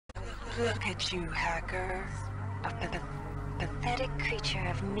Look at you, hacker. A pathetic creature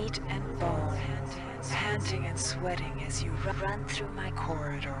of meat and bone, panting and sweating as you run through my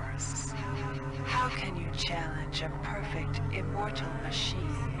corridors. How can you challenge a perfect, immortal machine?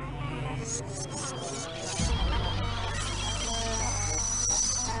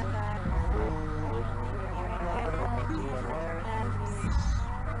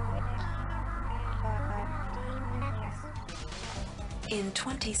 In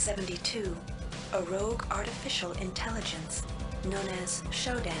 2072, a rogue artificial intelligence known as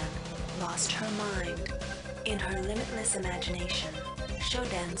Shodan lost her mind. In her limitless imagination,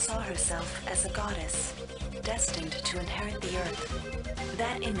 Shodan saw herself as a goddess, destined to inherit the earth.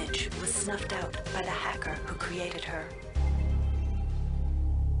 That image was snuffed out by the hacker who created her.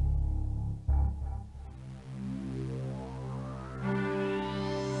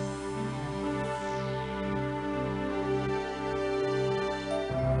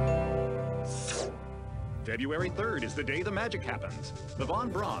 February 3rd is the day the magic happens. The Von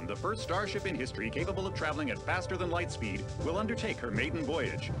Braun, the first starship in history capable of traveling at faster than light speed, will undertake her maiden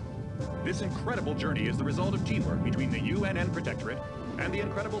voyage. This incredible journey is the result of teamwork between the UNN Protectorate and the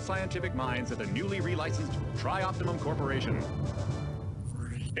incredible scientific minds at the newly relicensed Tri-Optimum Corporation.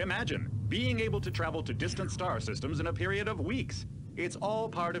 Imagine being able to travel to distant star systems in a period of weeks. It's all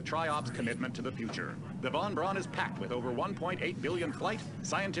part of Tri-Op's commitment to the future. The Von Braun is packed with over 1.8 billion flight,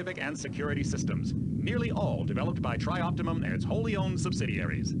 scientific, and security systems, nearly all developed by Tri-Optimum and its wholly owned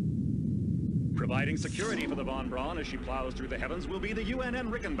subsidiaries. Providing security for the Von Braun as she plows through the heavens will be the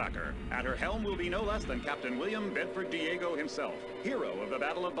UNN Rickenbacker. At her helm will be no less than Captain William Bedford Diego himself, hero of the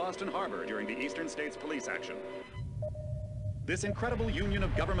Battle of Boston Harbor during the Eastern States Police action. This incredible union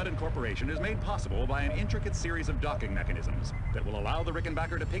of government and corporation is made possible by an intricate series of docking mechanisms that will allow the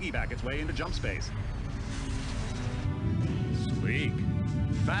Rickenbacker to piggyback its way into jump space. Sleek,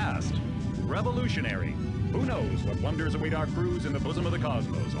 fast, revolutionary. Who knows what wonders await our crews in the bosom of the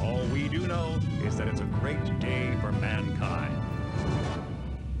cosmos? All we do know is that it's a great day for mankind.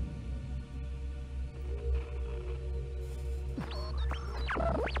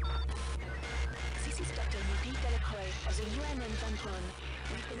 This is Dr. Yudi Delacroix of the UNN Von Braun.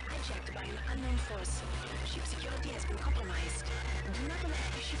 We've been hijacked by an unknown force. Ship security has been compromised. Do not allow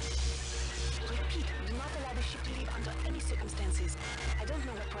the ship... Repeat, do not allow the ship to leave under any circumstances. I don't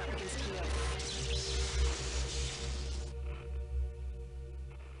know what we're up against here.